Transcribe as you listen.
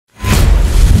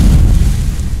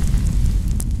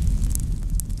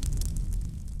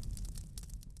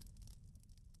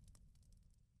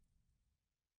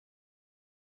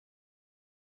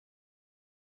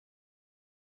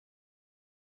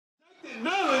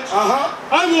knowledge,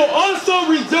 I will also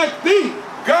reject thee.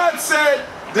 God said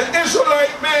the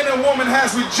Israelite man and woman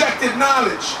has rejected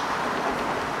knowledge.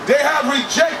 They have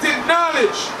rejected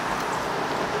knowledge.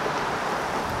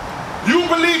 You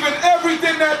believe in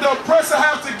everything that the oppressor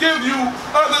has to give you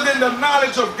other than the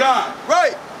knowledge of God.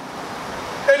 Right.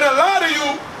 And a lot of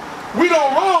you, we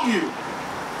don't wrong you,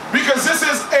 because this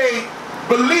is a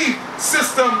belief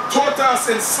system taught us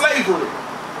in slavery.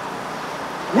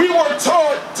 We were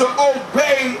taught to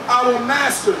obey our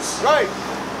masters. Right.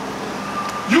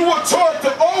 You were taught to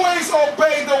always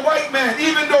obey the white man,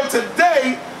 even though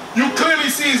today you clearly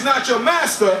see he's not your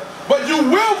master, but you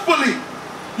willfully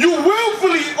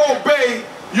obey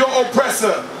your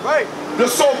oppressor, right? The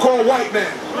so-called white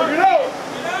man.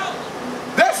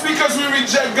 That's because we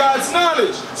reject God's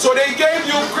knowledge. So they gave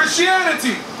you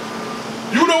Christianity.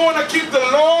 You don't want to keep the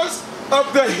laws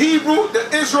of the Hebrew, the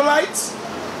Israelites.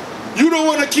 You don't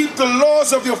want to keep the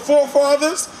laws of your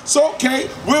forefathers. So, okay,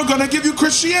 we're going to give you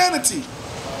Christianity.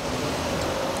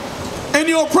 And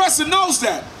the oppressor knows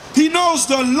that. He knows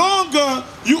the longer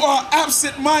you are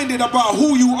absent-minded about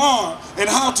who you are and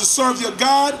how to serve your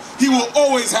God, he will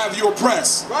always have you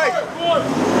oppressed. Right.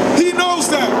 He knows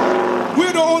that.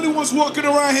 We're the only ones walking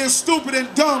around here stupid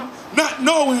and dumb, not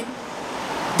knowing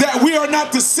that we are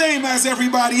not the same as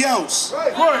everybody else.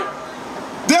 Right.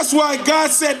 That's why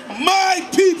God said, my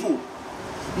people,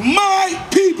 my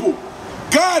people.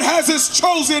 God has his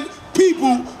chosen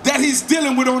people that he's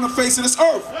dealing with on the face of this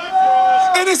earth.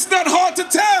 And it's not hard to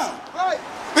tell.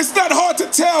 It's not hard to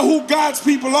tell who God's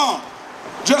people are.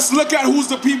 Just look at who's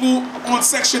the people on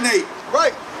Section 8.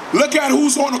 Right. Look at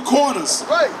who's on the corners.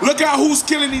 Right. Look at who's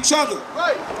killing each other.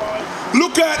 Right.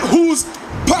 Look at who's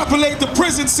populate the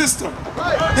prison system.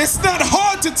 Right. It's not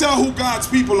hard to tell who God's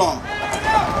people are.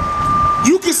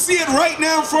 You can see it right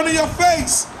now in front of your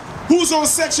face. Who's on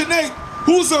Section 8?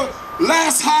 Who's the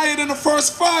last hired and the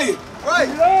first fired? Right.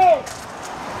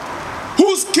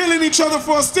 Who's killing each other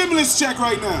for a stimulus check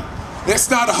right now? It's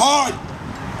not hard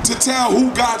to tell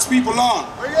who God's people are.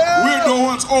 We're the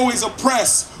ones always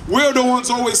oppressed. We're the ones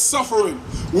always suffering.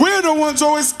 We're the ones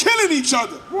always killing each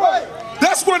other. Right.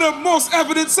 That's one of the most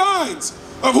evident signs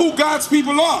of who God's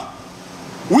people are.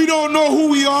 We don't know who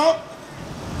we are.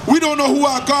 We don't know who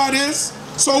our God is,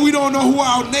 so we don't know who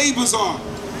our neighbors are.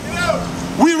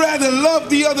 We rather love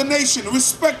the other nation,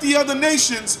 respect the other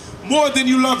nations more than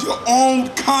you love your own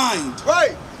kind.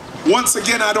 Right. Once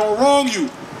again, I don't wrong you.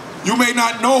 You may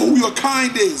not know who your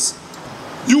kind is.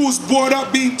 You was brought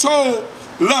up being told,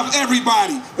 love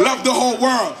everybody, love the whole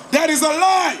world. That is a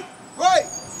lie. Right.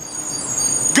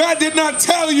 God did not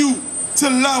tell you to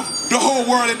love the whole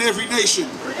world and every nation.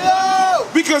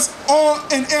 Because all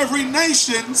and every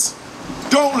nations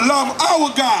don't love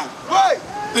our God. Right.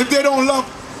 If they don't love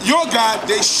your God,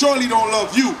 they surely don't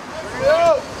love you.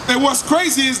 And what's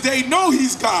crazy is they know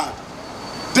he's God.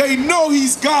 They know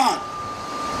he's God.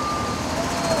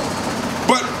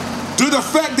 But due to the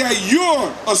fact that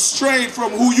you're estrayed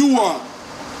from who you are,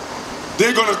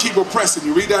 they're going to keep oppressing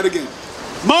you. Read that again.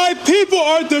 My people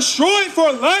are destroyed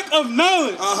for lack of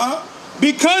knowledge.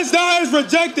 Because thou hast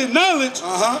rejected knowledge,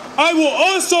 I will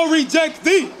also reject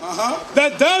thee,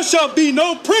 that thou shalt be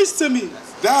no priest to me.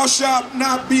 Thou shalt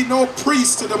not be no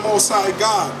priest to the Most High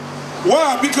God.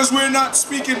 Why? Because we're not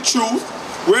speaking truth.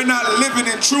 We're not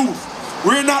living in truth.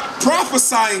 We're not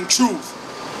prophesying truth.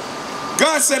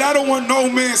 God said, I don't want no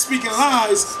man speaking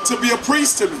lies to be a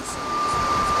priest to me.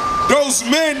 Those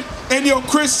men in your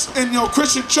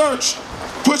Christian church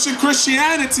pushing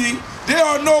Christianity, they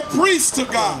are no priests to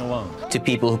God. To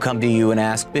people who come to you and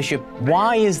ask, Bishop,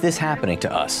 why is this happening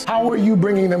to us? How are you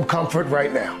bringing them comfort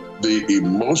right now? The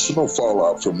emotional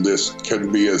fallout from this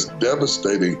can be as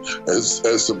devastating as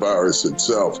the virus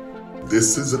itself.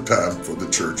 This is a time for the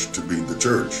church to be the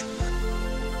church.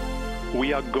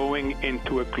 We are going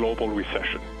into a global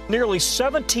recession. Nearly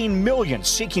 17 million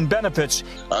seeking benefits.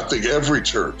 I think every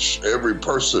church, every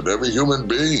person, every human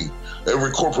being,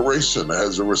 every corporation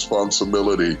has a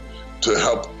responsibility to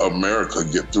help America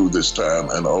get through this time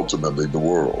and ultimately the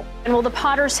world. And well, the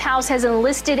Potter's House has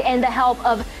enlisted in the help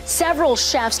of several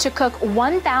chefs to cook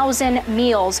 1,000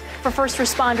 meals for first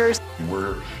responders.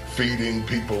 We're feeding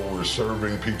people, we're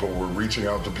serving people, we're reaching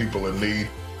out to people in need.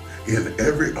 In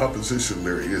every opposition,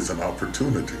 there is an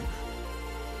opportunity.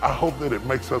 I hope that it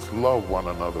makes us love one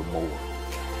another more.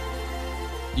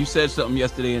 You said something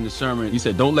yesterday in the sermon. You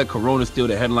said, don't let Corona steal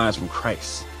the headlines from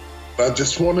Christ. I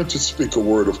just wanted to speak a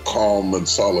word of calm and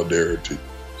solidarity.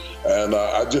 And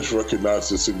I just recognize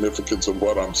the significance of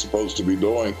what I'm supposed to be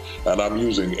doing, and I'm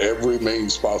using every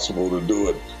means possible to do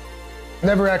it.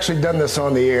 Never actually done this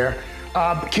on the air.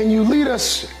 Can you lead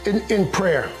us in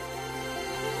prayer?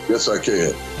 Yes, I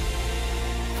can.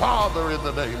 Father, in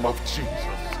the name of Jesus,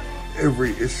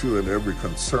 every issue and every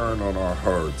concern on our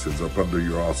hearts is up under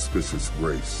your auspicious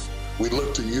grace. We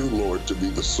look to you, Lord, to be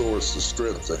the source, the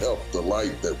strength, the help, the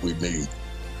light that we need.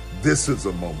 This is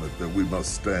a moment that we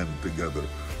must stand together.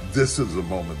 This is a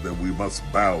moment that we must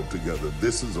bow together.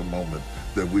 This is a moment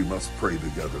that we must pray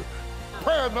together.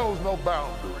 Prayer knows no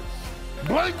boundaries.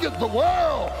 Blanket the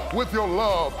world with your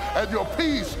love and your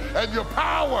peace and your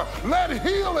power. Let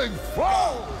healing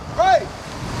flow. Right.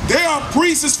 They are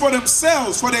priests for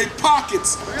themselves, for their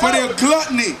pockets, for their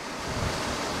gluttony.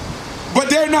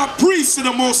 But they're not priests to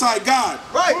the Most High God.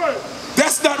 Right.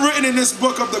 That's not written in this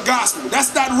book of the gospel.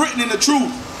 That's not written in the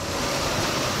truth.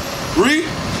 Read.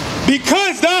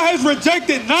 Because thou hast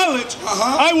rejected knowledge,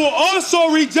 I will also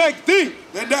reject thee.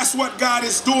 And that's what God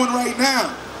is doing right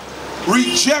now.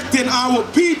 Rejecting our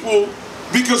people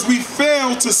because we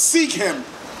fail to seek him.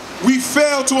 We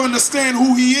fail to understand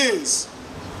who he is.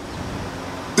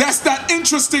 That's not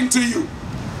interesting to you.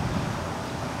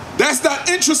 That's not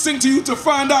interesting to you to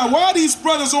find out why these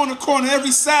brothers on the corner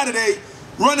every Saturday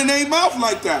running their mouth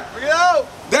like that.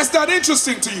 That's not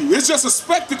interesting to you. It's just a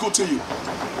spectacle to you.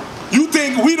 You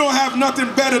think we don't have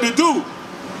nothing better to do.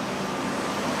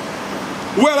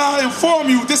 Well, I'll inform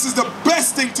you, this is the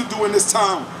best thing to do in this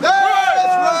time.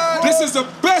 This is the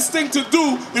best thing to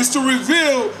do, is to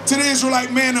reveal to the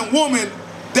Israelite man and woman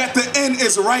that the end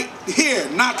is right here,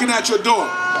 knocking at your door.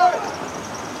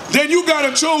 Then you got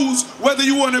to choose whether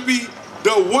you want to be the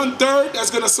 1/3 that's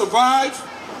going to survive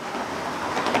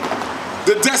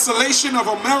the desolation of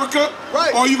America,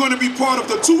 or you're going to be part of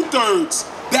the 2/3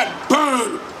 that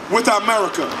burn with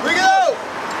America.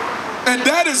 And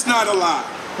that is not a lie.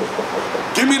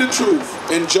 Give me the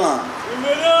truth in John.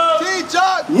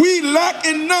 We lack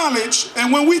in knowledge,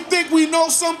 and when we think we know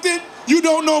something, you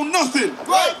don't know nothing.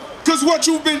 Because what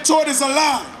you've been taught is a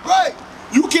lie.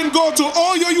 You can go to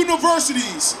all your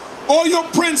universities, all your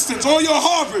Princetons, all your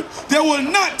Harvard. They will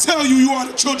not tell you you are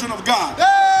the children of God.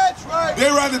 They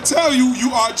rather tell you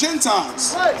you are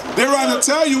Gentiles. They rather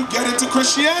tell you get into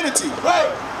Christianity.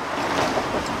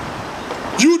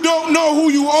 You don't know who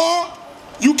you are,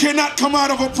 you cannot come out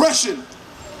of oppression.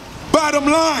 Bottom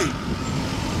line.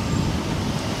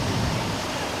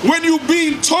 When you're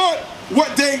being taught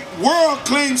what the world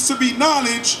claims to be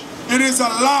knowledge, it is a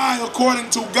lie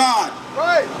according to God.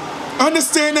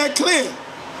 Understand that clear.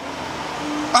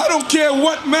 I don't care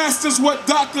what master's, what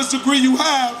doctor's degree you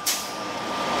have.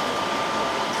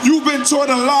 You've been taught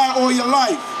a lie all your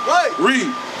life.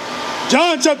 Read.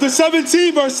 John chapter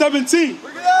 17, verse 17.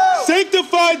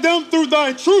 Sanctify them through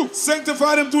thy truth.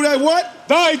 Sanctify them through thy what?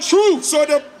 Thy truth. So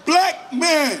the black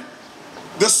man,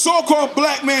 the so-called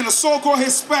black man, the so-called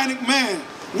Hispanic man,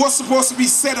 was supposed to be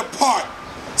set apart.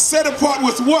 Set apart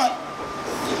with what?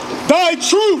 Thy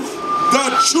truth.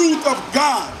 The truth of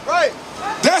God.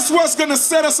 That's what's going to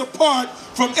set us apart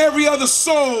from every other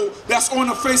soul that's on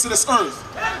the face of this earth.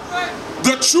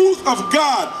 The truth of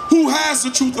God. Who has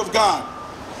the truth of God?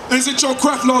 Is it your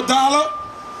Creflo Dollar?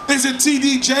 Is it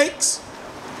T.D. Jakes?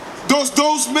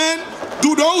 Those men?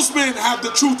 Do those men have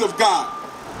the truth of God?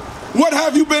 What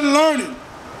have you been learning?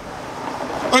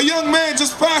 A young man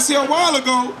just passed here a while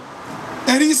ago,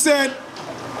 and he said,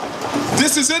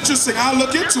 this is interesting, I'll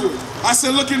look into it. I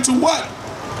said, look into what?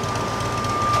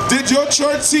 Did your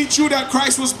church teach you that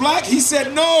Christ was black? He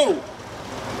said, no.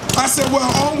 I said, well,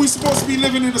 aren't we supposed to be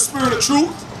living in the spirit of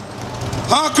truth?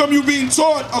 How come you being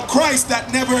taught a Christ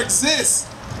that never exists?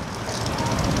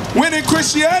 When in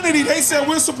Christianity, they said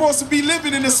we're supposed to be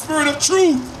living in the spirit of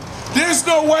truth. There's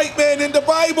no white man in the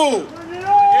Bible.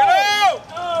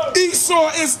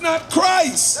 Esau is not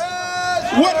Christ.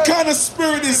 What kind of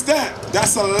spirit is that?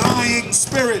 That's a lying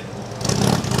spirit.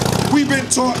 We've been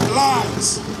taught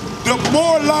lies. The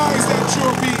more lies that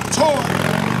you're being taught,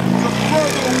 the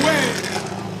further away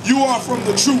you are from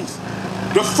the truth.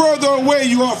 The further away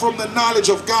you are from the knowledge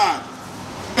of God.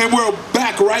 And we're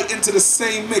back right into the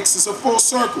same mix. It's a full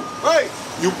circle.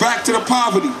 You're back to the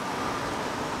poverty.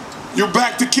 You're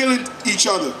back to killing each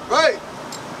other.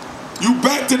 You're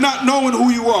back to not knowing who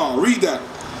you are. Read that.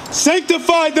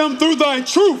 Sanctify them through thy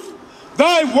truth.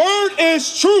 Thy word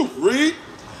is truth. Read.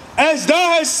 As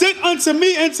thou hast sent unto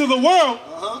me into the world,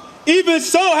 even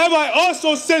so have I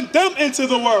also sent them into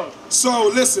the world.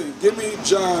 So listen, give me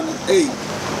John 8,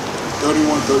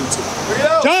 31,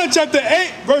 32. John chapter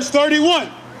 8, verse 31.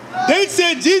 Then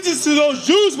said Jesus to those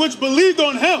Jews which believed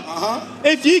on him,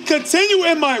 if ye continue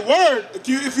in my word.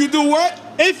 If you do what?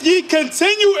 If ye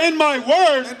continue in my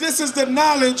word. And this is the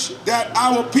knowledge that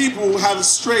our people have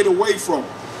strayed away from.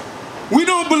 We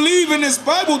don't believe in this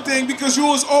Bible thing because you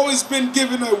has always been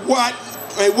given a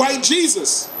white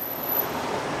Jesus.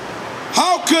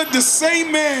 How could the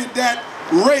same man that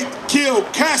raped, killed,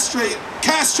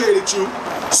 castrated you,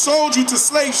 sold you to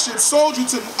slave ship, sold you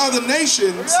to other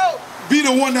nations, be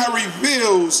the one that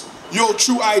reveals your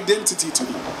true identity to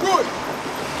you? Good.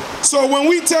 So when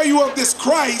we tell you of this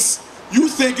Christ, you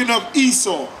thinking of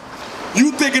Esau.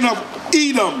 You thinking of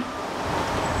Edom.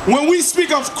 When we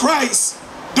speak of Christ,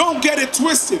 don't get it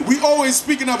twisted. We always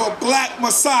speaking of a black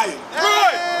Messiah.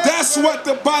 Right. That's what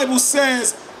the Bible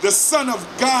says the Son of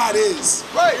God is.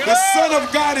 Right. The Son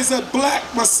of God is a black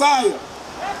Messiah.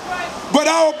 But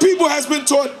our people has been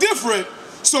taught different.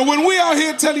 So when we are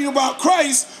here telling you about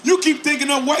Christ, you keep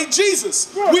thinking of white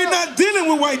Jesus. We're not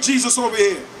dealing with white Jesus over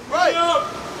here. Right.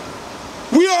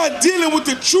 We are dealing with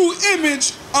the true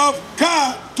image of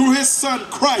God through his son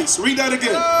Christ. Read that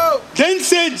again. Then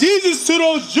said Jesus to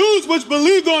those Jews which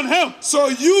believed on him. So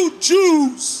you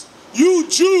Jews, you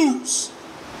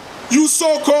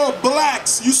so-called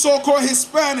blacks, you so-called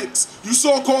Hispanics, you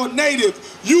so-called native,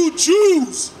 you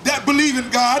Jews that believe in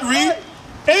God, read.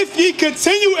 If ye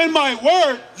continue in my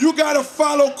word, you got to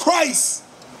follow Christ.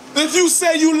 If you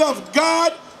say you love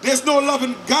God, there's no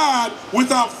loving God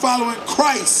without following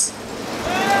Christ.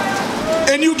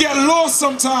 And you get lost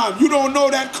sometimes. You don't know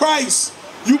that Christ.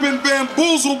 You've been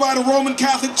bamboozled by the Roman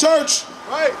Catholic Church.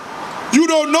 Right. You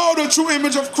don't know the true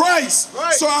image of Christ.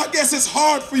 Right. So I guess it's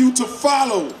hard for you to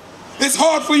follow. It's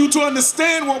hard for you to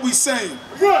understand what we're saying.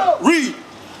 Yeah. Read.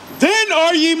 Then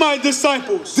are ye my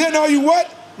disciples. Then are you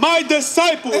what? My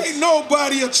disciples. Ain't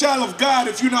nobody a child of God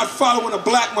if you're not following a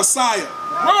black Messiah.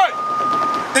 Right.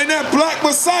 And that black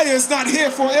Messiah is not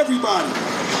here for everybody.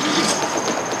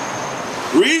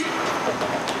 Read.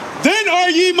 Then are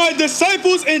ye my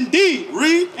disciples indeed.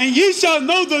 Read. And ye shall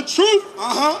know the truth.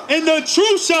 And the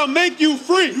truth shall make you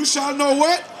free. You shall know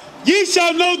what? Ye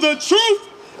shall know the truth,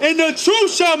 and the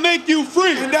truth shall make you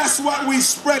free. And that's what we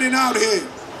spreading out here.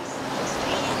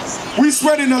 We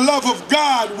spreading the love of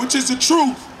God, which is the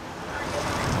truth.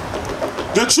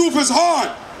 The truth is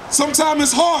hard. Sometimes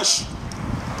it's harsh.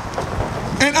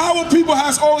 And our people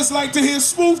has always liked to hear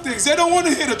smooth things. They don't want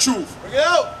to hear the truth.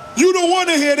 You don't want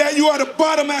to hear that you are the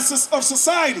bottom of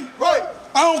society. Right.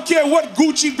 I don't care what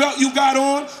Gucci belt you got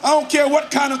on. I don't care what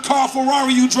kind of car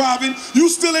Ferrari you driving. You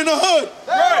still in the hood.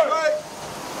 Right.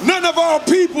 None of our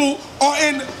people are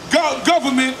in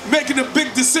government making the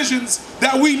big decisions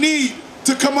that we need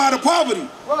to come out of poverty.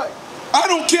 Right. I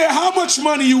don't care how much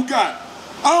money you got.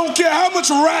 I don't care how much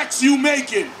racks you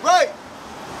making. Right.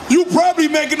 You probably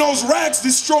making those racks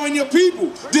destroying your people,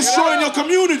 destroying your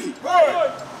community. Right.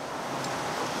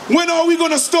 When are we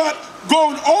going to start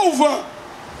going over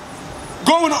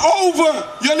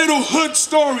your little hood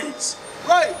stories?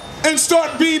 Right. And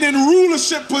start being in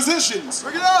rulership positions.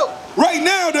 Bring it out. Right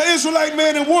now, the Israelite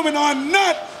man and woman are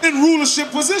not in rulership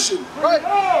position. Right.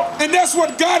 And that's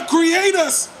what God created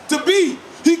us to be.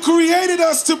 He created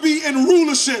us to be in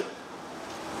rulership.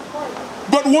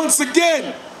 But once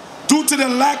again, due to the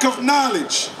lack of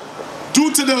knowledge,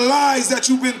 due to the lies that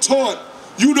you've been taught,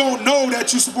 you don't know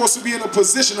that you're supposed to be in a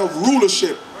position of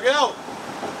rulership.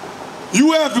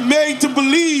 You have made to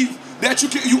believe that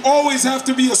you always have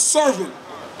to be a servant.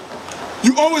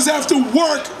 You always have to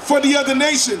work for the other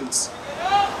nations.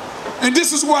 And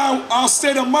this is why our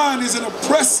state of mind is an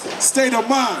oppressed state of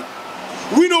mind.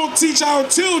 We don't teach our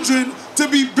children to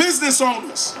be business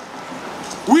owners.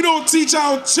 We don't teach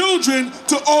our children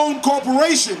to own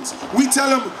corporations. We tell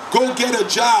them, go get a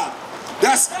job.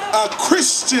 That's a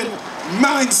Christian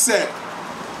mindset.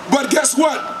 But guess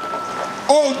what?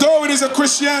 Although it is a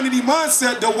Christianity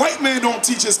mindset, the white man don't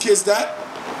teach his kids that.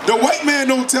 The white man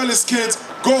don't tell his kids,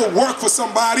 go work for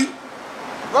somebody.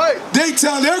 Right. They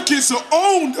tell their kids to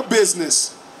own the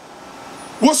business.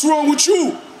 What's wrong with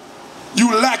you?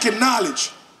 You lacking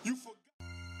knowledge.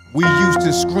 We used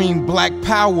to scream black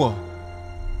power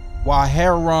while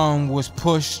heroin was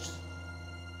pushed.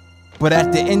 But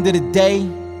at the end of the day,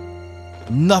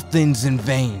 nothing's in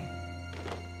vain.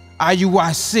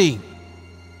 IUIC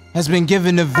has been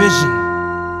given a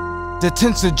vision. The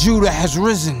tents of Judah has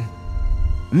risen.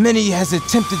 Many has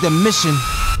attempted the mission.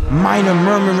 Minor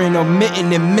murmuring,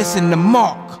 omitting, and missing the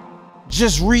mark.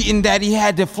 Just reading that he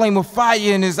had the flame of fire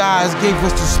in his eyes gave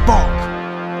us the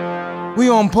spark. We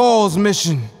on Paul's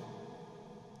mission.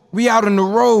 We out on the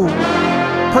road,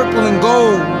 purple and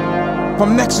gold.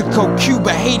 From Mexico,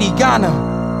 Cuba, Haiti,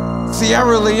 Ghana,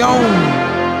 Sierra Leone.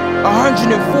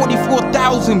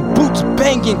 144,000 boots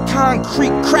banging,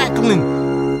 concrete crackling.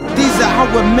 These are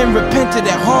our men repented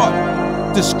at heart.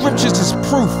 The scriptures is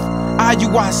proof.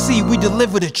 IUIC, we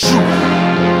deliver the truth.